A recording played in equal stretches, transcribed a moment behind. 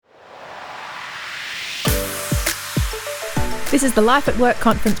This is the Life at Work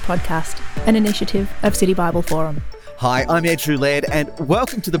Conference podcast, an initiative of City Bible Forum. Hi, I'm Andrew Laird, and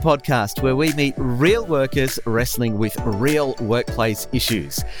welcome to the podcast where we meet real workers wrestling with real workplace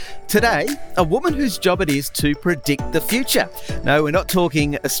issues. Today, a woman whose job it is to predict the future. No, we're not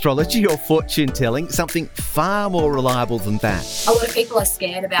talking astrology or fortune telling, something far more reliable than that. A lot of people are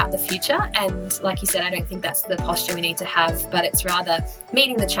scared about the future, and like you said, I don't think that's the posture we need to have, but it's rather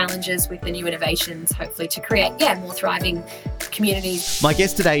meeting the challenges with the new innovations, hopefully to create, more thriving communities. My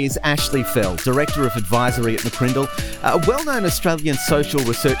guest today is Ashley Fell, Director of Advisory at McCrindle, a well-known Australian social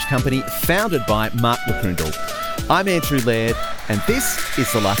research company founded by Mark McCrindle. I'm Andrew Laird, and this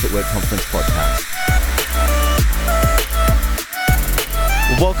is the Life at Work Conference podcast.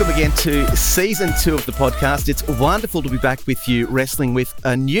 Welcome again to Season 2 of the podcast. It's wonderful to be back with you, wrestling with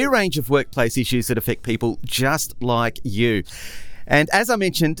a new range of workplace issues that affect people just like you. And as I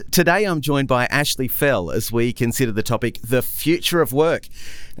mentioned, today I'm joined by Ashley Fell as we consider the topic, the future of work.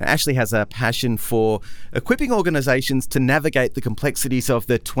 Now, Ashley has a passion for equipping organisations to navigate the complexities of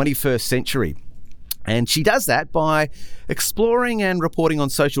the 21st century. And she does that by exploring and reporting on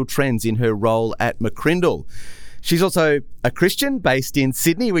social trends in her role at McCrindle. She's also a Christian based in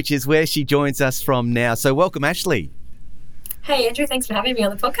Sydney, which is where she joins us from now. So welcome, Ashley. Hey, Andrew, thanks for having me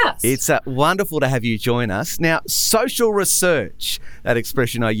on the podcast. It's wonderful to have you join us. Now, social research, that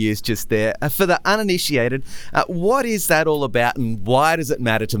expression I used just there, for the uninitiated, what is that all about and why does it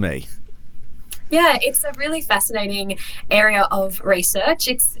matter to me? Yeah, it's a really fascinating area of research.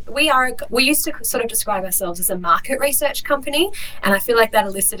 We used to sort of describe ourselves as a market research company, and I feel like that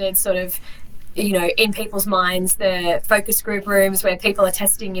elicited sort of, in people's minds, the focus group rooms where people are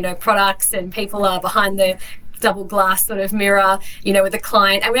testing, products and people are behind the double glass sort of mirror, with the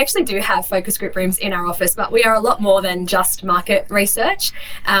client. And we actually do have focus group rooms in our office, but we are a lot more than just market research.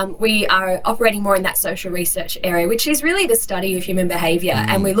 We are operating more in that social research area, which is really the study of human behaviour.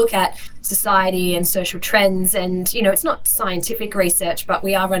 And we look at society and social trends. And, it's not scientific research, but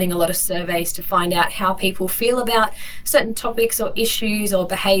we are running a lot of surveys to find out how people feel about certain topics or issues or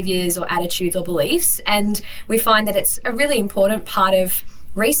behaviours or attitudes or beliefs. And we find that it's a really important part of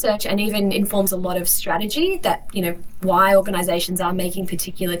research and even informs a lot of strategy that, why organisations are making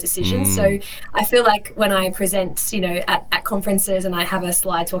particular decisions. So I feel like when I present, at conferences and I have a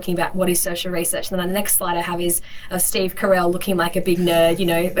slide talking about what is social research, and then the next slide I have is of Steve Carell looking like a big nerd,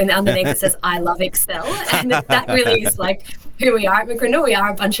 and underneath it says, I love Excel. And that really is like who we are at McCrindle. We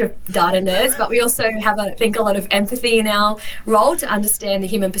are a bunch of data nerds, but we also have, I think, a lot of empathy in our role to understand the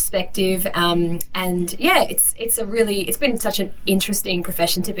human perspective. It's been such an interesting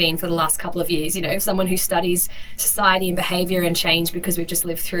profession to be in for the last couple of years. Someone who studies society and behaviour and change because we've just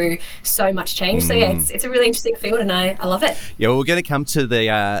lived through so much change. So it's a really interesting field, and I love it. Yeah, well, we're going to come to the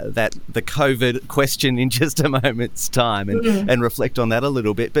COVID question in just a moment's time and reflect on that a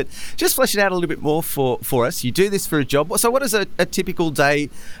little bit. But just flesh it out a little bit more for us. You do this for a job. So what does a typical day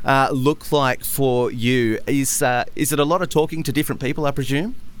look like for you? Is it a lot of talking to different people, I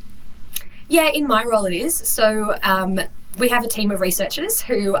presume? Yeah, in my role it is. So we have a team of researchers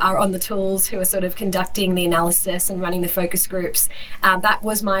who are on the tools, who are sort of conducting the analysis and running the focus groups. That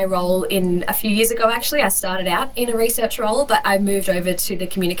was my role a few years ago, actually. I started out in a research role, but I moved over to the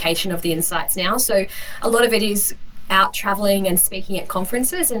communication of the insights now. So a lot of it is out traveling and speaking at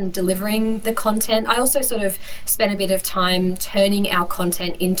conferences and delivering the content. I also sort of spent a bit of time turning our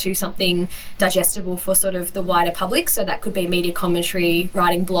content into something digestible for sort of the wider public. So that could be media commentary,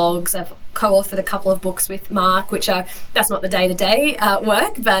 writing blogs. I've co-authored a couple of books with Mark, that's not the day-to-day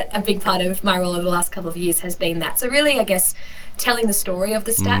work, but a big part of my role over the last couple of years has been that. So really, I guess, telling the story of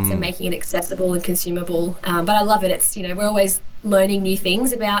the stats and making it accessible and consumable. But I love it. It's, we're always learning new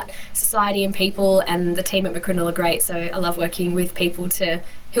things about society and people, and the team at McCrindle are great. So I love working with people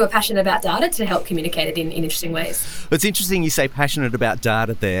who are passionate about data to help communicate it in interesting ways. It's interesting you say passionate about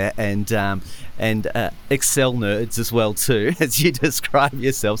data there, and Excel nerds as well too, as you describe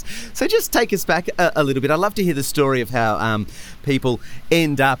yourselves. So just take us back a little bit. I'd love to hear the story of how people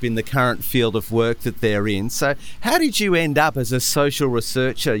end up in the current field of work that they're in. So how did you end up as a social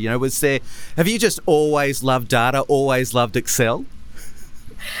researcher? Have you just always loved data, always loved Excel?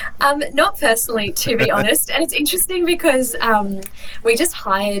 Not personally, to be honest. And it's interesting because we just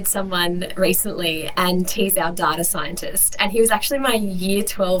hired someone recently, and he's our data scientist, and he was actually my year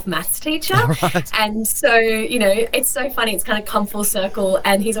 12 maths teacher. Right. And so, it's so funny. It's kind of come full circle,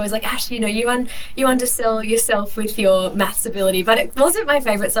 and he's always like, Ash, you undersell yourself with your maths ability. But it wasn't my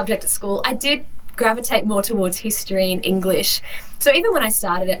favourite subject at school. I did gravitate more towards history and English. So even when I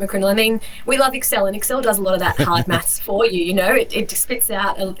started at McCrindle, I mean, we love Excel, and Excel does a lot of that hard maths for you, you know, it spits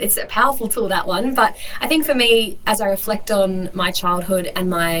out, it's a powerful tool, that one. But I think for me, as I reflect on my childhood and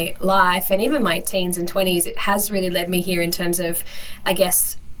my life and even my teens and 20s, it has really led me here in terms of, I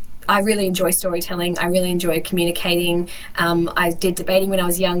guess, I really enjoy storytelling. I really enjoy communicating. I did debating when I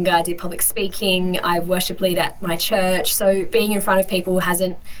was younger. I did public speaking. I worship lead at my church. So being in front of people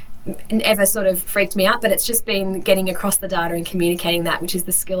hasn't ever sort of freaked me out, but it's just been getting across the data and communicating that, which is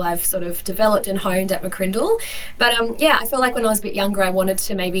the skill I've sort of developed and honed at McCrindle. But yeah, I feel like when I was a bit younger, I wanted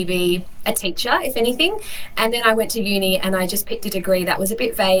to maybe be a teacher, if anything. And then I went to uni and I just picked a degree that was a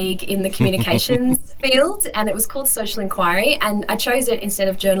bit vague in the communications field, and it was called social inquiry. And I chose it instead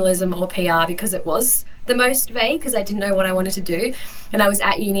of journalism or PR because it was the most vague, because I didn't know what I wanted to do. And I was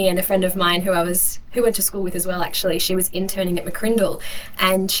at uni, and a friend of mine who went to school with as well, actually, she was interning at McCrindle,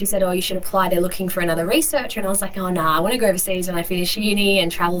 and she said, oh, you should apply, they're looking for another researcher. And I was like, oh nah, I want to go overseas when I finish uni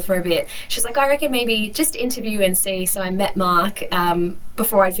and travel for a bit. She's like, I reckon maybe just interview and see. So I met Mark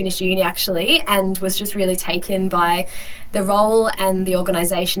before I'd finished uni, actually, and was just really taken by the role and the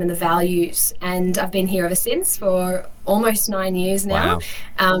organisation and the values. And I've been here ever since for almost 9 years now.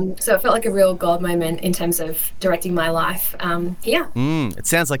 Wow. So it felt like a real God moment in terms of directing my life here. It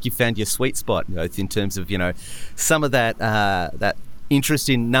sounds like you found your sweet spot, both in terms of, you know, some of that interest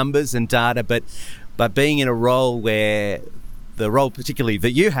in numbers and data, but being in a role where the role particularly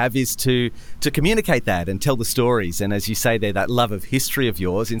that you have is to communicate that and tell the stories. And as you say there, that love of history of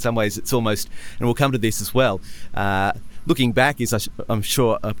yours, in some ways it's almost, and we'll come to this as well, looking back is, I'm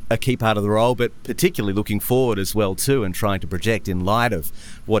sure, a key part of the role, but particularly looking forward as well too, and trying to project in light of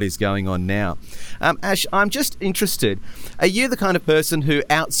what is going on now. Ash, I'm just interested, are you the kind of person who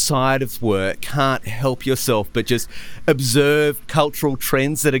outside of work can't help yourself but just observe cultural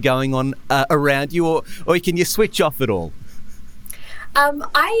trends that are going on around you, or can you switch off at all?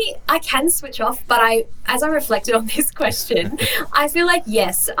 I can switch off, but as I reflected on this question, I feel like,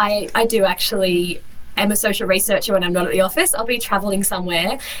 yes, I do actually am a social researcher when I'm not at the office. I'll be traveling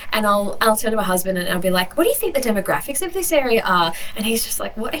somewhere and I'll turn to my husband and I'll be like, what do you think the demographics of this area are? And he's just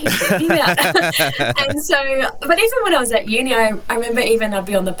like, what are you talking about? And so, but even when I was at uni, I remember even I'd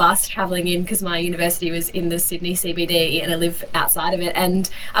be on the bus traveling in, because my university was in the Sydney CBD and I live outside of it, and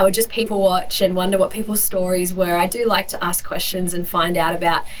I would just people watch and wonder what people's stories were. I do like to ask questions and find out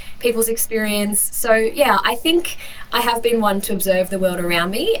about people's experience. So yeah, I think I have been one to observe the world around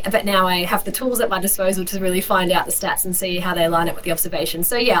me, but now I have the tools at my disposal to really find out the stats and see how they line up with the observations.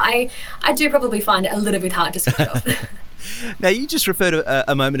 So yeah, I do probably find it a little bit hard to switch off. Now, you just referred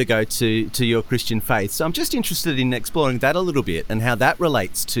a moment ago to your Christian faith, so I'm just interested in exploring that a little bit and how that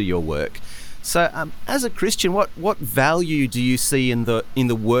relates to your work. So as a Christian, what value do you see in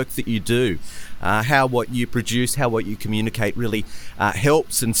the work that you do? How what you produce, how what you communicate really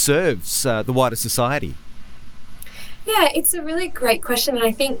helps and serves the wider society? Yeah, it's a really great question. And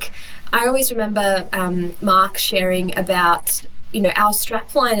I think I always remember Mark sharing about, you know, our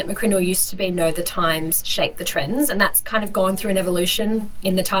strapline at McCrindle used to be know the times, shape the trends. And that's kind of gone through an evolution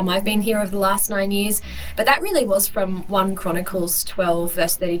in the time I've been here over the last 9 years. But that really was from 1 Chronicles 12,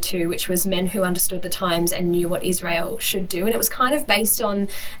 verse 32, which was men who understood the times and knew what Israel should do. And it was kind of based on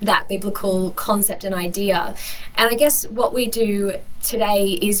that biblical concept and idea. And I guess what we do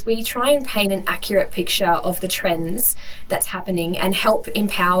today is we try and paint an accurate picture of the trends that's happening and help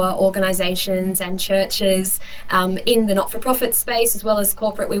empower organisations and churches in the not-for-profit space as well as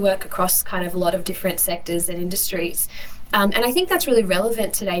corporate. We work across kind of a lot of different sectors and industries. And I think that's really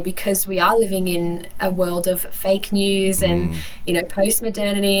relevant today because we are living in a world of fake news and, you know,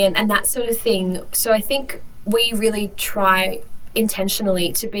 post-modernity and that sort of thing. So I think we really try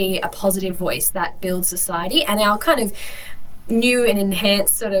intentionally to be a positive voice that builds society, and our kind of new and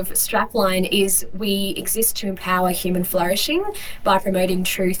enhanced sort of strapline is we exist to empower human flourishing by promoting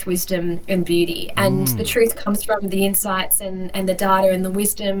truth, wisdom and beauty. And the truth comes from the insights and the data, and the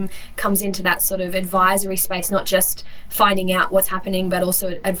wisdom comes into that sort of advisory space, not just finding out what's happening, but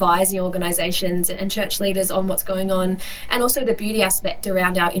also advising organisations and church leaders on what's going on. And also the beauty aspect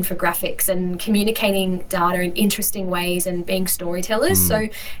around our infographics and communicating data in interesting ways and being storytellers. So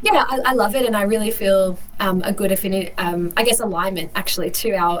yeah, I love it, and I really feel a good affinity, I guess alignment actually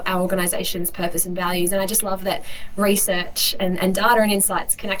to our organisation's purpose and values. And I just love that research and data and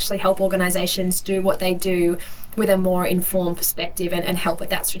insights can actually help organisations do what they do with a more informed perspective and help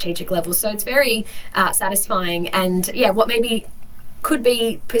at that strategic level. So it's very satisfying. And yeah, what maybe could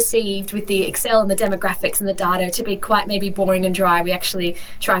be perceived with the Excel and the demographics and the data to be quite maybe boring and dry. We actually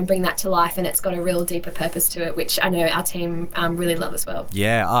try and bring that to life, and it's got a real deeper purpose to it, which I know our team really love as well.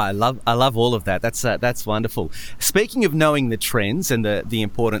 Yeah, I love all of that. That's wonderful. Speaking of knowing the trends and the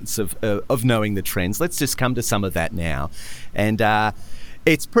importance of knowing the trends, let's just come to some of that now. And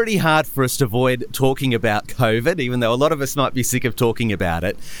it's pretty hard for us to avoid talking about COVID, even though a lot of us might be sick of talking about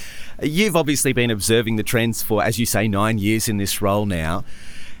it. You've obviously been observing the trends for, as you say, 9 years in this role now.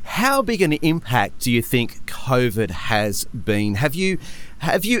 How big an impact do you think COVID has been? Have you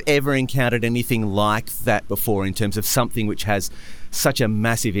ever encountered anything like that before in terms of something which has such a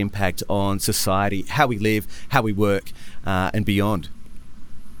massive impact on society, how we live, how we work, and beyond?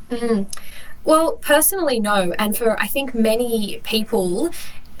 Mm-hmm. Well, personally, no. And for, I think, many people,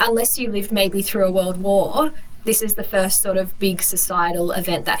 unless you lived maybe through a world war, this is the first sort of big societal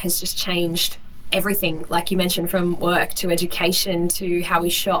event that has just changed everything, like you mentioned, from work to education to how we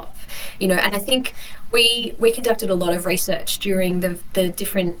shop, and I think we conducted a lot of research during the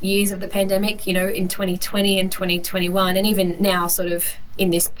different years of the pandemic, in 2020 and 2021, and even now sort of in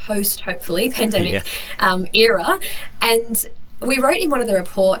this post, hopefully, pandemic era. And we wrote in one of the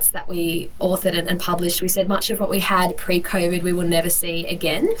reports that we authored and published, we said much of what we had pre-COVID we will never see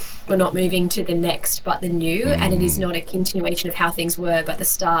again. We're not moving to the next but the new, and it is not a continuation of how things were but the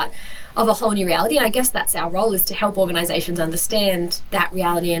start of a whole new reality. And I guess that's our role, is to help organisations understand that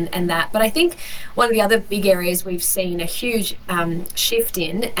reality and that. But I think one of the other big areas we've seen a huge shift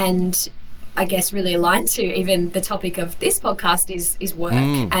in, and I guess really aligned to even the topic of this podcast, is work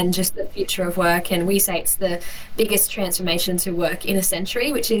and just the future of work. And we say it's the biggest transformation to work in a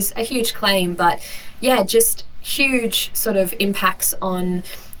century, which is a huge claim, but just huge sort of impacts on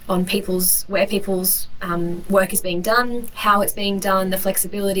where people's work is being done, how it's being done, the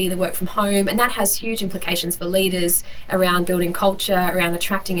flexibility, the work from home, and that has huge implications for leaders around building culture, around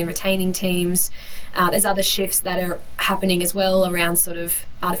attracting and retaining teams. There's other shifts that are happening as well around sort of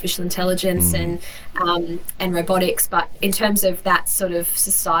artificial intelligence and robotics. But in terms of that sort of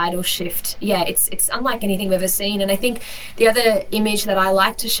societal shift, it's unlike anything we've ever seen. And I think the other image that I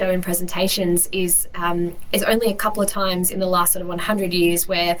like to show in presentations is only a couple of times in the last sort of 100 years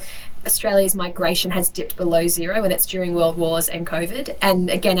where Australia's migration has dipped below zero, and it's during world wars and COVID. And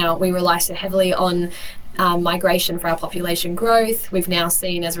again, we rely so heavily on migration for our population growth. We've now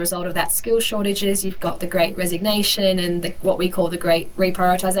seen, as a result of that, skill shortages. You've got the Great Resignation and what we call the Great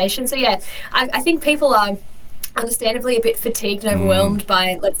Reprioritisation. So I think people are understandably a bit fatigued and overwhelmed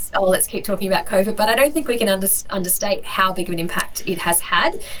by let's keep talking about COVID, but I don't think we can understate how big of an impact it has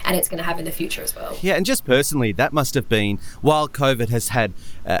had, and it's going to have in the future as well. Yeah, and just personally, that must have been, while COVID has had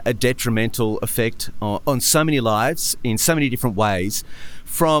a detrimental effect on so many lives in so many different ways,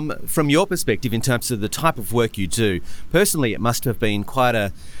 from your perspective in terms of the type of work you do, personally, it must have been quite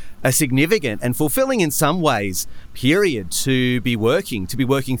a significant and fulfilling in some ways period to be working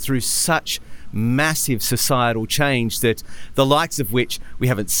through such massive societal change, that the likes of which we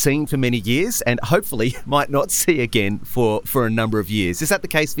haven't seen for many years and hopefully might not see again for a number of years. Is that the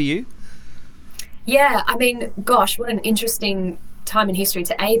case for you? Yeah, I mean, gosh, what an interesting time in history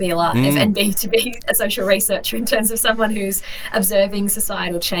to A, be alive, and B, to be a social researcher in terms of someone who's observing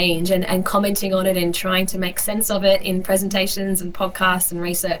societal change and commenting on it and trying to make sense of it in presentations and podcasts and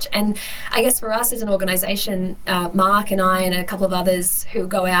research. And I guess for us as an organisation, Mark and I and a couple of others who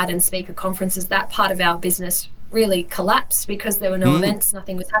go out and speak at conferences, that part of our business really collapsed because there were no events,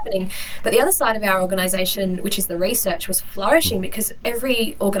 nothing was happening. But the other side of our organisation, which is the research, was flourishing because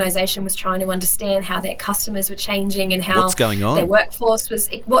every organisation was trying to understand how their customers were changing and how their workforce was,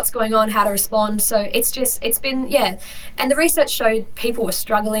 what's going on, how to respond. So it's been, and the research showed people were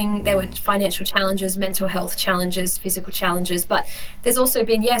struggling. There were financial challenges, mental health challenges, physical challenges, but there's also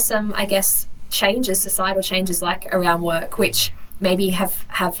been, some, I guess, changes, societal changes like around work, which maybe have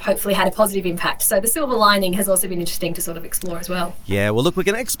hopefully had a positive impact. So the silver lining has also been interesting to sort of explore as well. Yeah, well, look, we're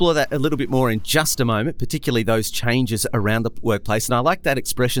going to explore that a little bit more in just a moment, particularly those changes around the workplace. And I like that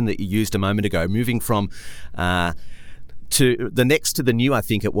expression that you used a moment ago, moving from to the next to the new, I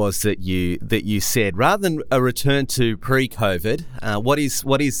think it was that you said, rather than a return to pre-COVID,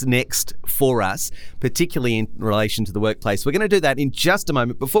 what is next for us, particularly in relation to the workplace. We're going to do that in just a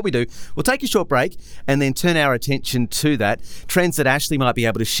moment. Before we do, we'll take a short break and then turn our attention to that, trends that Ashley might be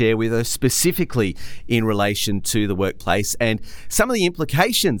able to share with us specifically in relation to the workplace and some of the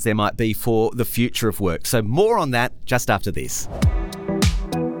implications there might be for the future of work. So more on that just after this.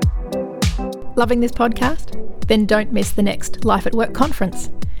 Loving this podcast? Then don't miss the next Life at Work conference,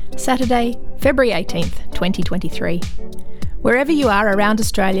 Saturday, February 18th, 2023. Wherever you are around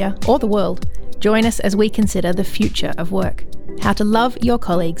Australia or the world, Join us as we consider the future of work, how to love your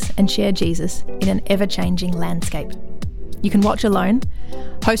colleagues and share Jesus in an ever-changing landscape. You can watch alone,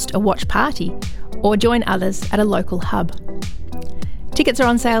 host a watch party, or join others at a local hub. Tickets are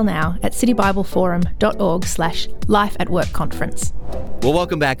on sale now at citybibleforum.org/lifeatworkconference. Well,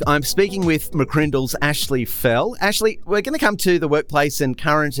 welcome back. I'm speaking with McCrindle's Ashley Fell. Ashley, we're going to come to the workplace and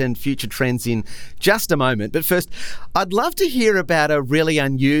current and future trends in just a moment. But first, I'd love to hear about a really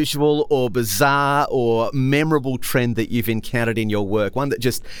unusual or bizarre or memorable trend that you've encountered in your work, one that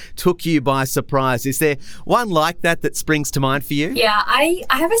just took you by surprise. Is there one like that that springs to mind for you? Yeah, I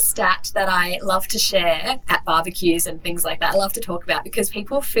have a stat that I love to share at barbecues and things like that. I love to talk about because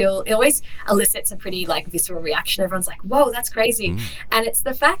people feel, it always elicits a pretty visceral reaction. Everyone's like, whoa, that's crazy. And it's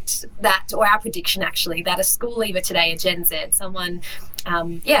the fact that, or our prediction actually, that a school leaver today, a Gen Z, someone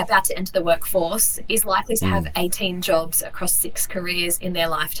about to enter the workforce, is likely to have 18 jobs across 6 careers in their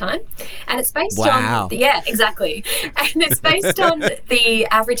lifetime. And it's based on, exactly. And it's based on the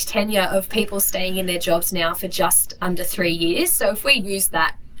average tenure of people staying in their jobs now for just under 3 years. So if we use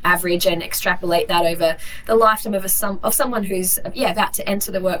that average and extrapolate that over the lifetime of someone who's about to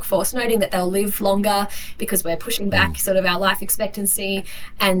enter the workforce, noting that they'll live longer because we're pushing back sort of our life expectancy,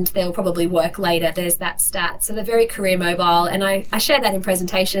 and they'll probably work later. There's that stat. So they're very career mobile, and I share that in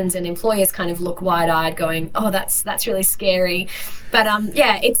presentations, and employers kind of look wide-eyed going, oh, that's really scary. But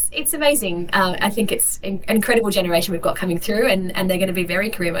it's amazing. I think it's an incredible generation we've got coming through, and they're going to be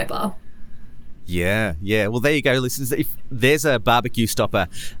very career mobile. Yeah. Well, there you go, listeners. If there's a barbecue stopper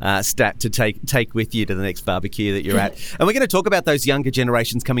stat to take with you to the next barbecue that you're at, and we're going to talk about those younger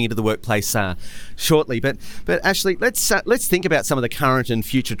generations coming into the workplace shortly. But Ashley, let's think about some of the current and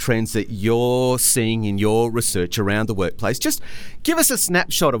future trends that you're seeing in your research around the workplace. Just give us a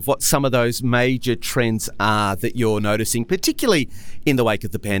snapshot of what some of those major trends are that you're noticing, particularly in the wake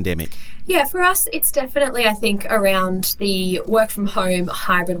of the pandemic. Yeah, for us, it's definitely, I think, around the work from home,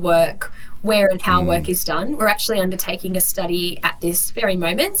 hybrid work, where and how work is done. We're actually undertaking a study at this very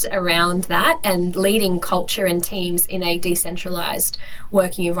moment around that and leading culture and teams in a decentralised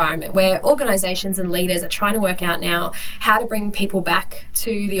working environment where organisations and leaders are trying to work out now how to bring people back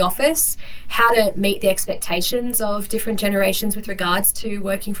to the office, how to meet the expectations of different generations with regards to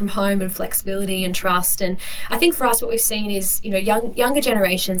working from home and flexibility and trust. And I think for us what we've seen is, younger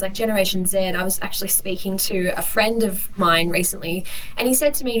generations, like Generation Z. I was actually speaking to a friend of mine recently, and he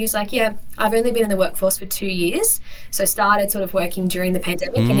said to me, he was like, I've only been in the workforce for 2 years. So started sort of working during the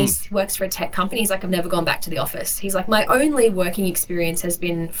pandemic, and he works for a tech company. He's like, I've never gone back to the office. He's like, my only working experience has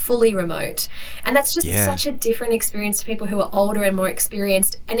been fully remote. And that's just such a different experience to people who are older and more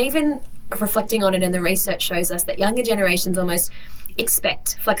experienced. And even reflecting on it, and the research shows us that younger generations almost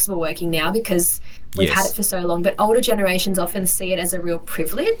expect flexible working now because we've had it for so long, but older generations often see it as a real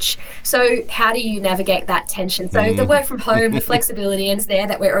privilege. So how do you navigate that tension? So the work from home, the flexibility is there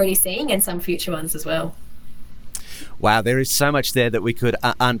that we're already seeing, and some future ones as well. Wow, there is so much there that we could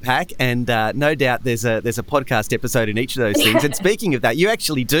unpack, and no doubt there's a podcast episode in each of those things. And speaking of that, you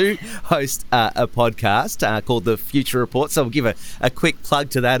actually do host a podcast called The Future Report, so I'll give a quick plug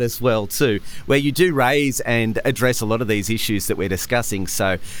to that as well too, where you do raise and address a lot of these issues that we're discussing.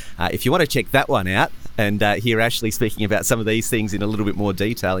 So if you want to check that one out and hear Ashley speaking about some of these things in a little bit more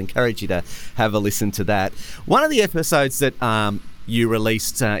detail, I encourage you to have a listen to that. One of the episodes that you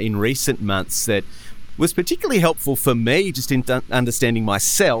released in recent months that was particularly helpful for me just in understanding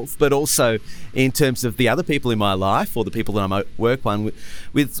myself, but also in terms of the other people in my life or the people that I work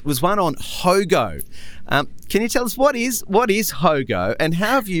with was one on HOGO. Can you tell us what is HOGO, and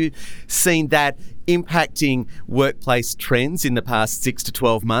how have you seen that impacting workplace trends in the past 6 to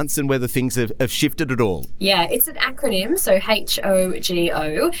 12 months, and whether things have shifted at all? Yeah, it's an acronym, so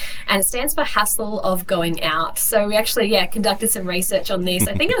HOGO, and it stands for Hustle of Going Out. So we actually, conducted some research on this.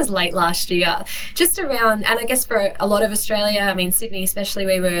 I think it was late last year, just around, and I guess for a lot of Australia, I mean Sydney especially,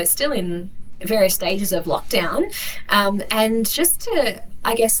 we were still in various stages of lockdown, and just to,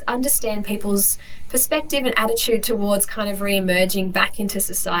 I guess, understand people's perspective and attitude towards kind of re-emerging back into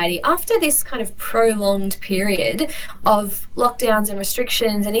society after this kind of prolonged period of lockdowns and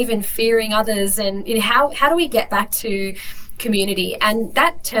restrictions and even fearing others, and how do we get back to community? And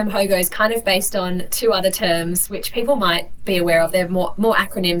that term HOGO is kind of based on 2 other terms which people might be aware of. They're more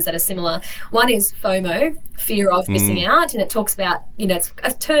acronyms that are similar. One is FOMO, fear of missing out, and it talks about, it's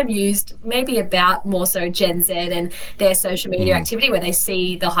a term used maybe about more so Gen Z and their social media activity, where they see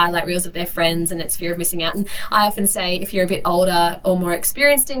see the highlight reels of their friends, and it's fear of missing out. And I often say, if you're a bit older or more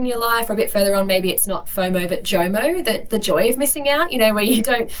experienced in your life, or a bit further on, maybe it's not FOMO but JOMO, the joy of missing out, where you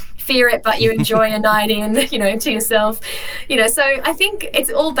don't fear it but you enjoy a night in, to yourself. So I think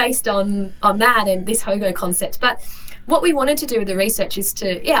it's all based on that and this HOGO concept. But what we wanted to do with the research is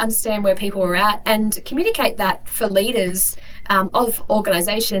to understand where people were at and communicate that for leaders of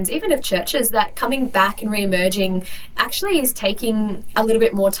organisations, even of churches, that coming back and re-emerging actually is taking a little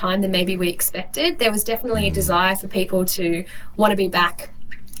bit more time than maybe we expected. There was definitely a desire for people to want to be back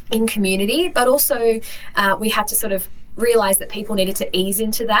in community, but also we had to sort of realise that people needed to ease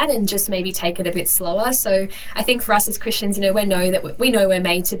into that and just maybe take it a bit slower. So I think for us as Christians, we know we're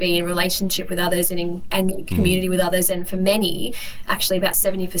made to be in relationship with others and in community with others. And for many, actually about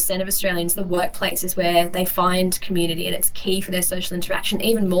 70% of Australians, the workplace is where they find community, and it's key for their social interaction,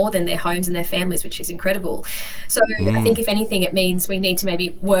 even more than their homes and their families, which is incredible. So I think if anything, it means we need to maybe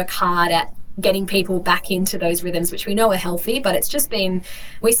work hard at getting people back into those rhythms, which we know are healthy, but it's just been,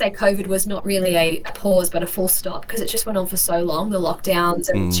 we say COVID was not really a pause but a full stop, because it just went on for so long, the lockdowns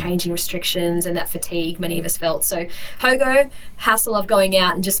and changing restrictions and that fatigue many of us felt. So HOGO, hassle of going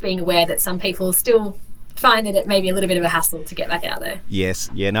out and just being aware that some people still find it maybe a little bit of a hassle to get back out there. Yes,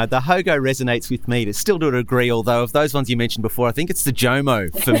 the HOGO resonates with me still to a degree, although of those ones you mentioned before, I think it's the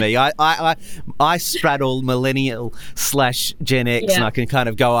JOMO for me. I straddle millennial / Gen X, and I can kind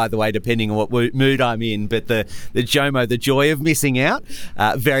of go either way depending on what mood I'm in, but the JOMO, the joy of missing out,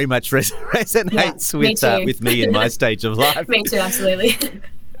 very much resonates with me in my stage of life. Me too, absolutely.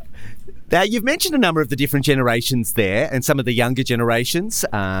 Now, you've mentioned a number of the different generations there, and some of the younger generations,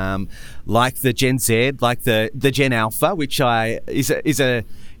 like the Gen Z, like the Gen Alpha, which is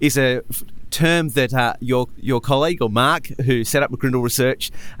a term that your colleague, or Mark, who set up McGrindle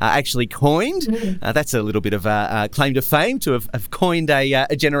Research, actually coined. That's a little bit of a claim to fame to have coined a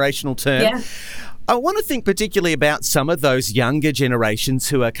generational term. Yeah. I want to think particularly about some of those younger generations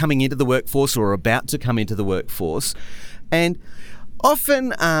who are coming into the workforce or are about to come into the workforce, and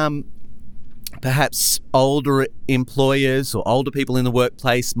often perhaps older employers or older people in the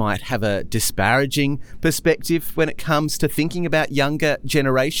workplace might have a disparaging perspective when it comes to thinking about younger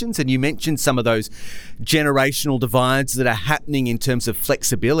generations. And you mentioned some of those generational divides that are happening in terms of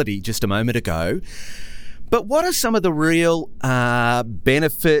flexibility just a moment ago. But what are some of the real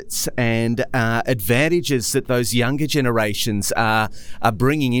benefits and advantages that those younger generations are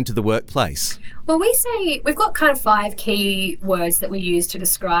bringing into the workplace? Well, we say we've got kind of 5 key words that we use to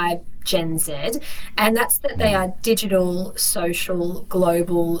describe Gen Z, and that's that they are digital, social,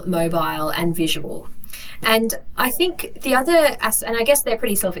 global, mobile, and visual. And I think the other, and I guess they're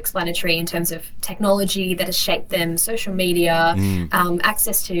pretty self-explanatory in terms of technology that has shaped them, social media,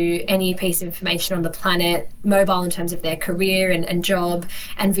 access to any piece of information on the planet, mobile in terms of their career and job,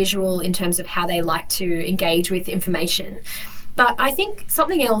 and visual in terms of how they like to engage with information. But I think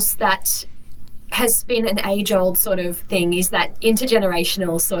something else that has been an age-old sort of thing is that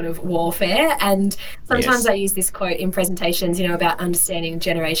intergenerational sort of warfare. And sometimes I use this quote in presentations, about understanding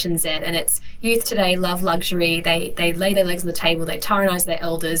Generation Z, and it's youth today love luxury. They lay their legs on the table, they tyrannize their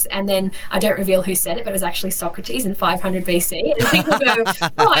elders, and then I don't reveal who said it, but it was actually Socrates in 500 BC. And people go,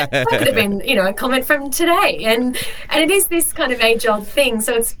 that could have been, a comment from today. And it is this kind of age-old thing,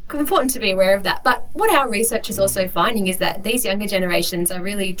 so it's important to be aware of that. But what our research is also finding is that these younger generations are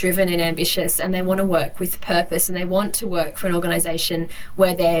really driven and ambitious, and they want to work with purpose, and they want to work for an organisation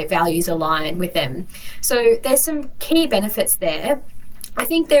where their values align with them. So there's some key benefits there. I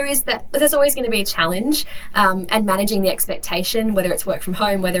think there's always going to be a challenge, and managing the expectation, whether it's work from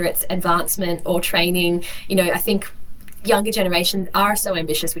home, whether it's advancement or training. I think younger generations are so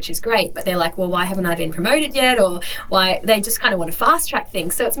ambitious, which is great, but they're like, well, why haven't I been promoted yet? Or why they just kind of want to fast track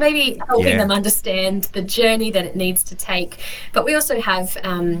things. So it's maybe helping them understand the journey that it needs to take. But we also have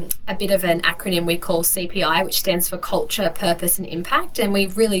a bit of an acronym we call CPI, which stands for Culture, Purpose and Impact. And we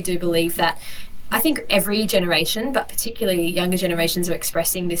really do believe that I think every generation, but particularly younger generations, are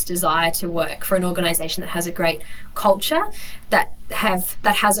expressing this desire to work for an organisation that has a great culture, that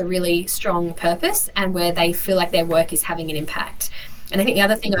has a really strong purpose, and where they feel like their work is having an impact. And I think the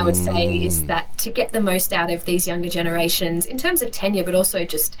other thing I would say is that to get the most out of these younger generations in terms of tenure, but also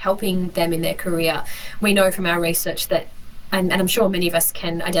just helping them in their career, we know from our research that, and I'm sure many of us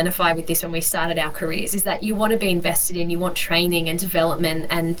can identify with this when we started our careers, is that you want to be invested in, you want training and development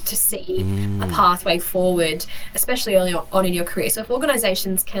and to see a pathway forward, especially early on in your career. So if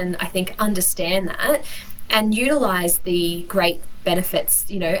organisations can, I think, understand that and utilise the great benefits,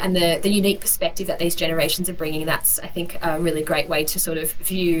 and the unique perspective that these generations are bringing. That's, I think, a really great way to sort of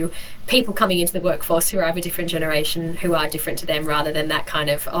view people coming into the workforce who are of a different generation, who are different to them, rather than that kind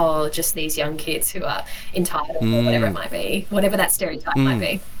of, just these young kids who are entitled or whatever it might be, whatever that stereotype might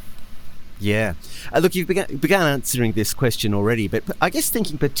be. Yeah. Look, you've begun answering this question already, but I guess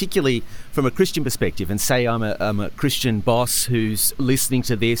thinking particularly from a Christian perspective, and say I'm a Christian boss who's listening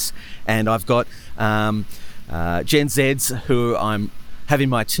to this, and I've got Gen Zs who I'm having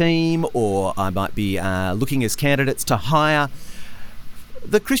my team, or I might be looking as candidates to hire.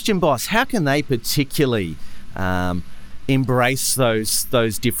 The Christian boss, how can they particularly embrace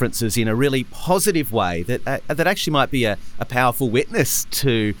those differences in a really positive way that actually might be a powerful witness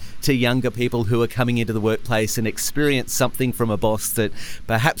to younger people who are coming into the workplace and experience something from a boss that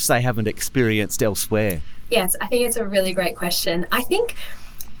perhaps they haven't experienced elsewhere? Yes, I think it's a really great question. I think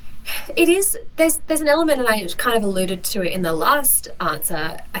it is, there's an element, and I kind of alluded to it in the last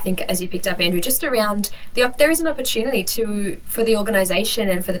answer, I think, as you picked up, Andrew, just around there is an opportunity for the organisation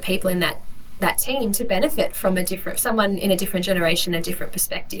and for the people in that team to benefit from someone in a different generation, a different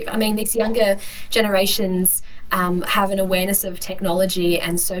perspective. I mean, these younger generations have an awareness of technology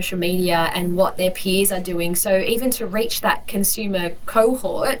and social media and what their peers are doing. So even to reach that consumer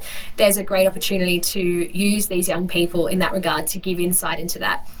cohort, there's a great opportunity to use these young people in that regard to give insight into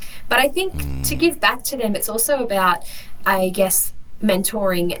that. But I think to give back to them, it's also about, I guess,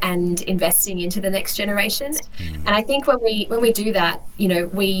 mentoring and investing into the next generation. And I think when we do that,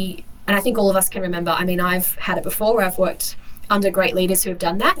 and I think all of us can remember, I mean, I've had it before where I've worked under great leaders who have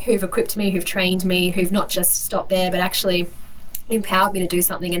done that, who've equipped me, who've trained me, who've not just stopped there, but actually empowered me to do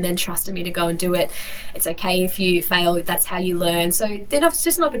something and then trusted me to go and do it. It's okay if you fail, that's how you learn. So then it's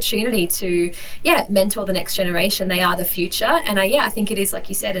just an opportunity to, mentor the next generation. They are the future. And I think it is, like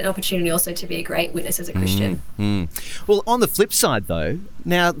you said, an opportunity also to be a great witness as a Christian. Well, on the flip side, though,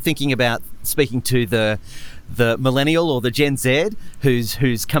 now thinking about speaking to the millennial or the Gen Z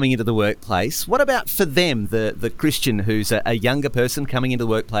who's coming into the workplace, what about for them, the Christian who's a younger person coming into the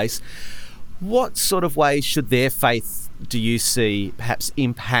workplace? What sort of ways should their faith, do you see, perhaps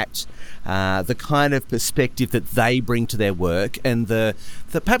impact the kind of perspective that they bring to their work, and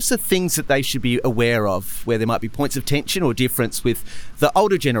perhaps the things that they should be aware of where there might be points of tension or difference with the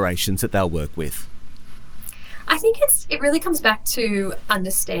older generations that they'll work with? I think it really comes back to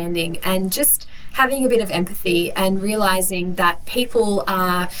understanding and just having a bit of empathy and realising that people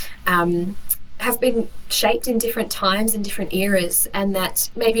are have been shaped in different times and different eras, and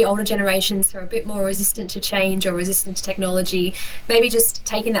that maybe older generations are a bit more resistant to change or resistant to technology. Maybe just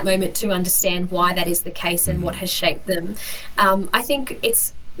taking that moment to understand why that is the case and what has shaped them. I think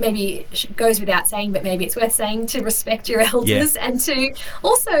it's maybe goes without saying, but maybe it's worth saying, to respect your elders and to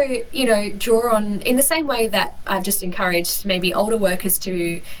also, draw on, in the same way that I've just encouraged maybe older workers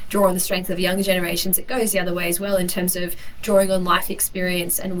to draw on the strength of younger generations, it goes the other way as well in terms of drawing on life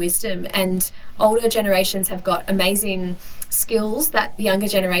experience and wisdom. And older generations have got amazing skills that the younger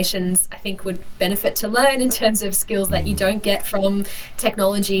generations, I think, would benefit to learn, in terms of skills that you don't get from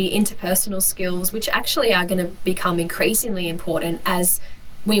technology, interpersonal skills, which actually are going to become increasingly important as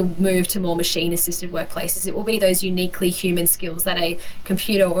we move to more machine-assisted workplaces. It will be those uniquely human skills that a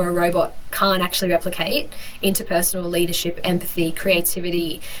computer or a robot can't actually replicate: interpersonal, leadership, empathy,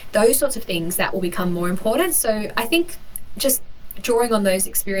 creativity, those sorts of things that will become more important. So I think just drawing on those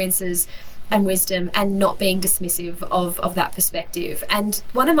experiences and wisdom and not being dismissive of that perspective. And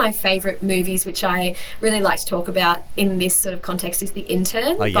one of my favourite movies, which I really like to talk about in this sort of context, is The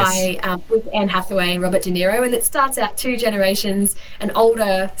Intern by with Anne Hathaway and Robert De Niro. And it starts out 2 generations. An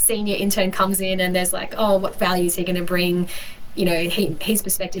older senior intern comes in and there's like, what value is he going to bring? His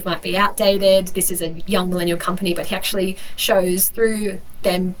perspective might be outdated. This is a young millennial company, but he actually shows through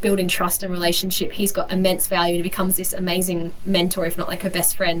them building trust and relationship, he's got immense value and he becomes this amazing mentor, if not like her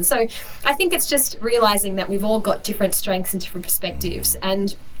best friend. So I think it's just realizing that we've all got different strengths and different perspectives,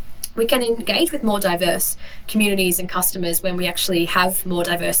 and we can engage with more diverse communities and customers when we actually have more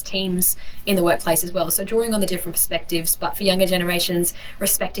diverse teams in the workplace as well. So drawing on the different perspectives, but for younger generations,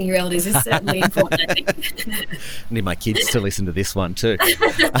 respecting your elders is certainly important, I think. I need my kids to listen to this one too.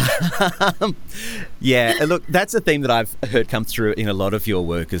 Look, that's a theme that I've heard come through in a lot of your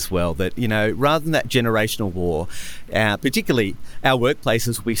work as well, that, rather than that generational war, particularly our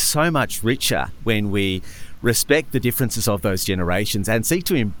workplaces will be so much richer when we respect the differences of those generations and seek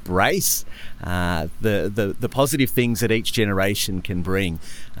to embrace the positive things that each generation can bring.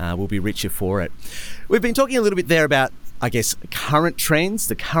 We'll be richer for it. We've been talking a little bit there about I guess, current trends,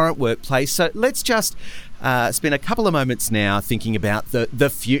 the current workplace. So let's just spend a couple of moments now thinking about the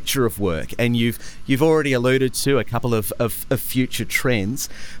future of work. And you've already alluded to a couple of future trends.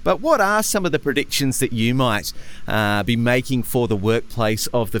 But what are some of the predictions that you might be making for the workplace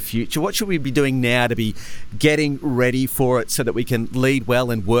of the future? What should we be doing now to be getting ready for it so that we can lead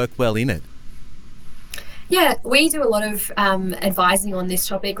well and work well in it? Yeah, we do a lot of advising on this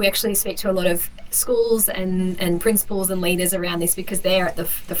topic. We actually speak to a lot of schools and principals and leaders around this because they're at the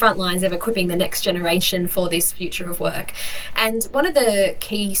front lines of equipping the next generation for this future of work. And one of the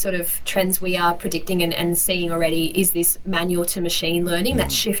key sort of trends we are predicting and seeing already is this manual to machine learning,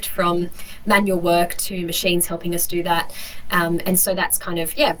 that shift from manual work to machines helping us do that. And so that's kind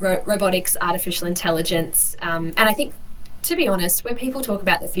of, robotics, artificial intelligence. And I think, to be honest, when people talk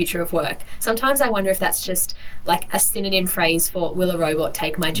about the future of work, sometimes I wonder if that's just like a synonym phrase for will a robot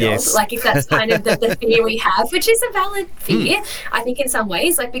take my job? Yes. Like if that's kind of the fear we have, which is a valid fear, I think in some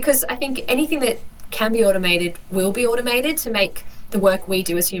ways, like because I think anything that can be automated will be automated to make the work we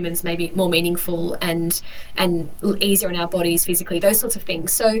do as humans maybe more meaningful and easier on our bodies physically, those sorts of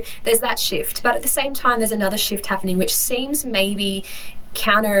things. So there's that shift. But at the same time, there's another shift happening, which seems maybe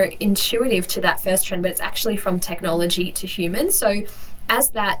counterintuitive to that first trend, but it's actually from technology to humans. So as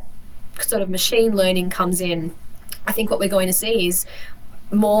that sort of machine learning comes in, I think what we're going to see is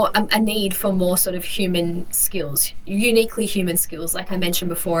more a need for more sort of human skills, uniquely human skills, like I mentioned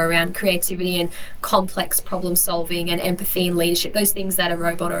before, around creativity and complex problem solving and empathy and leadership, those things that a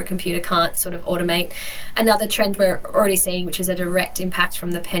robot or a computer can't sort of automate. Another trend we're already seeing, which is a direct impact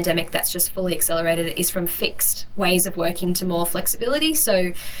from the pandemic that's just fully accelerated, is from fixed ways of working to more flexibility.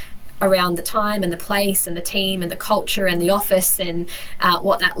 So around the time and the place and the team and the culture and the office and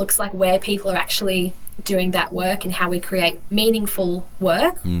what that looks like, where people are actually doing that work and how we create meaningful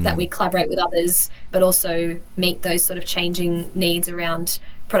work that we collaborate with others, but also meet those sort of changing needs around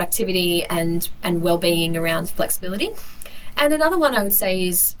productivity and well-being around flexibility. And another one I would say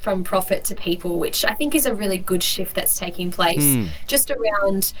is from profit to people, which I think is a really good shift that's taking place, just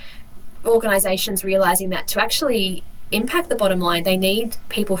around organisations realising that to actually impact the bottom line, they need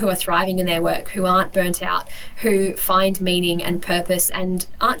people who are thriving in their work, who aren't burnt out, who find meaning and purpose and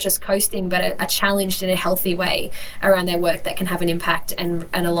aren't just coasting, but are challenged in a healthy way around their work that can have an impact and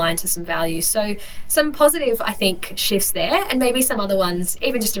align to some values. So some positive, I think, shifts there, and maybe some other ones,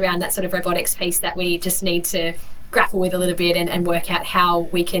 even just around that sort of robotics piece that we just need to grapple with a little bit and work out how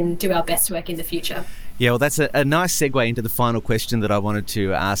we can do our best work in the future. Yeah, well, that's a nice segue into the final question that I wanted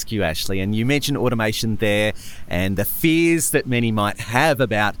to ask you, Ashley. And you mentioned automation there and the fears that many might have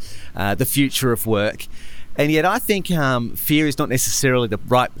about the future of work. And yet I think fear is not necessarily the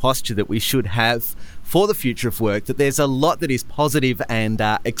right posture that we should have for the future of work, that there's a lot that is positive and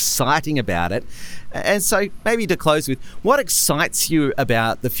exciting about it. And so maybe to close with, what excites you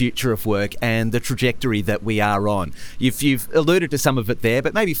about the future of work and the trajectory that we are on? You've alluded to some of it there,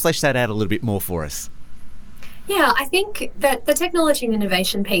 but maybe flesh that out a little bit more for us. Yeah, I think that the technology and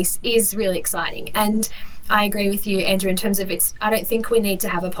innovation piece is really exciting. And I agree with you, Andrew, in terms of I don't think we need to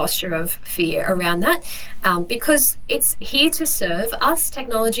have a posture of fear around that because it's here to serve us,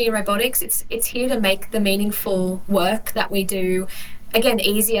 technology and robotics. It's here to make the meaningful work that we do, again,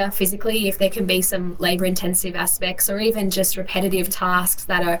 easier physically if there can be some labour-intensive aspects or even just repetitive tasks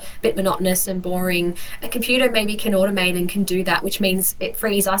that are a bit monotonous and boring. A computer maybe can automate and can do that, which means it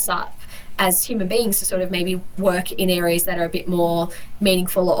frees us up as human beings to sort of maybe work in areas that are a bit more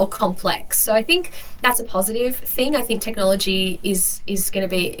meaningful or complex. So I think that's a positive thing. I think technology is going to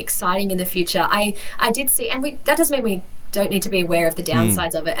be exciting in the future. I did see, and that doesn't mean we don't need to be aware of the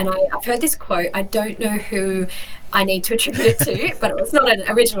downsides of it. And I've heard this quote, I don't know who I need to attribute it to, but it's not an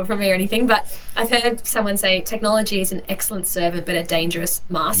original from me or anything, but I've heard someone say technology is an excellent servant but a dangerous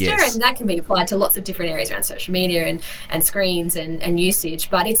master. Yes. And that can be applied to lots of different areas around social media and screens and usage,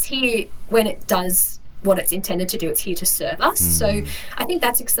 but it's here when it does what it's intended to do. It's here to serve us. So I think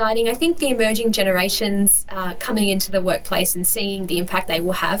that's exciting. I think the emerging generations coming into the workplace and seeing the impact they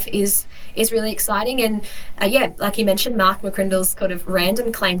will have is really exciting. And like you mentioned, Mark McCrindle's kind of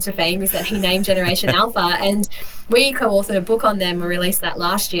random claim to fame is that he named Generation Alpha, and we co-authored a book on them. We released that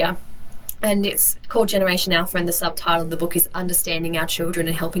last year. And it's called Generation Alpha, and the subtitle of the book is Understanding Our Children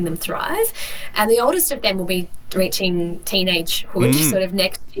and Helping Them Thrive. And the oldest of them will be reaching teenagehood sort of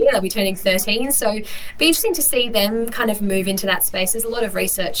next year. They'll be turning 13. So it'll be interesting to see them kind of move into that space. There's a lot of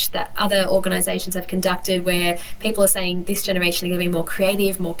research that other organisations have conducted where people are saying this generation are going to be more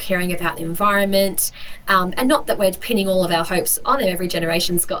creative, more caring about the environment. And not that we're pinning all of our hopes on them. Every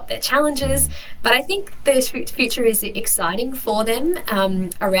generation's got their challenges. But I think the future is exciting for them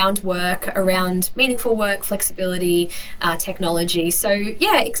around work, around meaningful work, flexibility, technology. So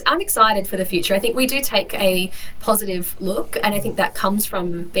yeah, I'm excited for the future. I think we do take a positive look, and I think that comes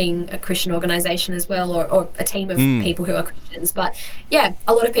from being a Christian organisation as well, or a team of people who are Christians. But yeah,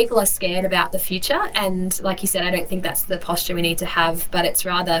 a lot of people are scared about the future, and like you said, I don't think that's the posture we need to have, but it's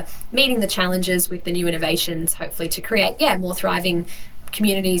rather meeting the challenges with the new innovations, hopefully to create more thriving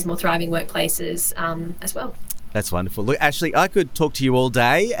communities, more thriving workplaces as well. That's wonderful. Look, Ashley, I could talk to you all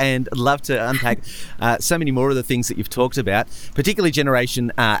day and love to unpack so many more of the things that you've talked about, particularly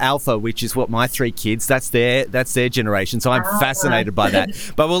Generation Alpha, which is what my 3 kids, that's their generation. So I'm fascinated by that.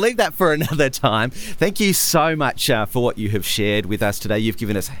 But we'll leave that for another time. Thank you so much for what you have shared with us today. You've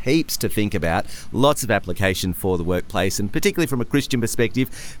given us heaps to think about, lots of application for the workplace, and particularly from a Christian perspective,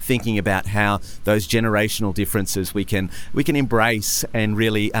 thinking about how those generational differences we can embrace and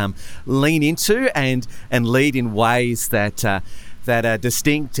really lean into and lead in ways that are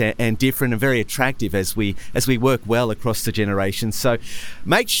distinct and different and very attractive as we work well across the generations. So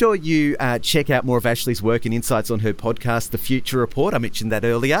make sure you check out more of Ashley's work and insights on her podcast, The Future Report. I mentioned that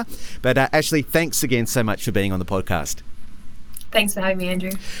earlier. But Ashley, thanks again so much for being on the podcast. Thanks for having me,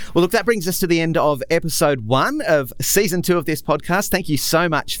 Andrew. Well, look, that brings us to the end of episode 1 of season 2 of this podcast. Thank you so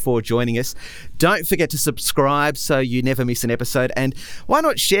much for joining us. Don't forget to subscribe so you never miss an episode. And why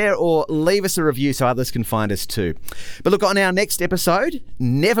not share or leave us a review so others can find us too. But look, on our next episode,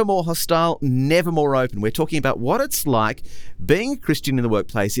 never more hostile, never more open. We're talking about what it's like being a Christian in the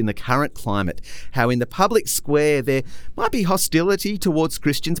workplace in the current climate. How in the public square there might be hostility towards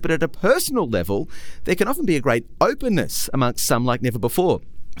Christians, but at a personal level, there can often be a great openness amongst some like never before.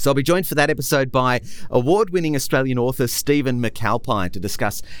 So I'll be joined for that episode by award-winning Australian author Stephen McAlpine to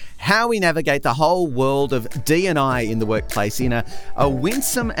discuss how we navigate the whole world of D&I in the workplace in a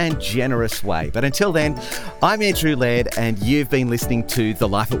winsome and generous way. But until then, I'm Andrew Laird, and you've been listening to the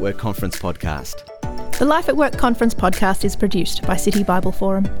Life at Work Conference podcast. The Life at Work Conference podcast is produced by City Bible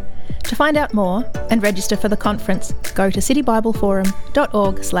Forum. To find out more and register for the conference, go to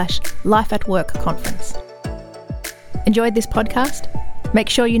citybibleforum.org/lifeatworkconference. Enjoyed this podcast? Make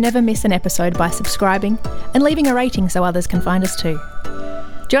sure you never miss an episode by subscribing and leaving a rating so others can find us too.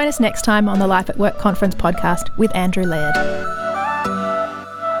 Join us next time on the Life at Work Conference podcast with Andrew Laird.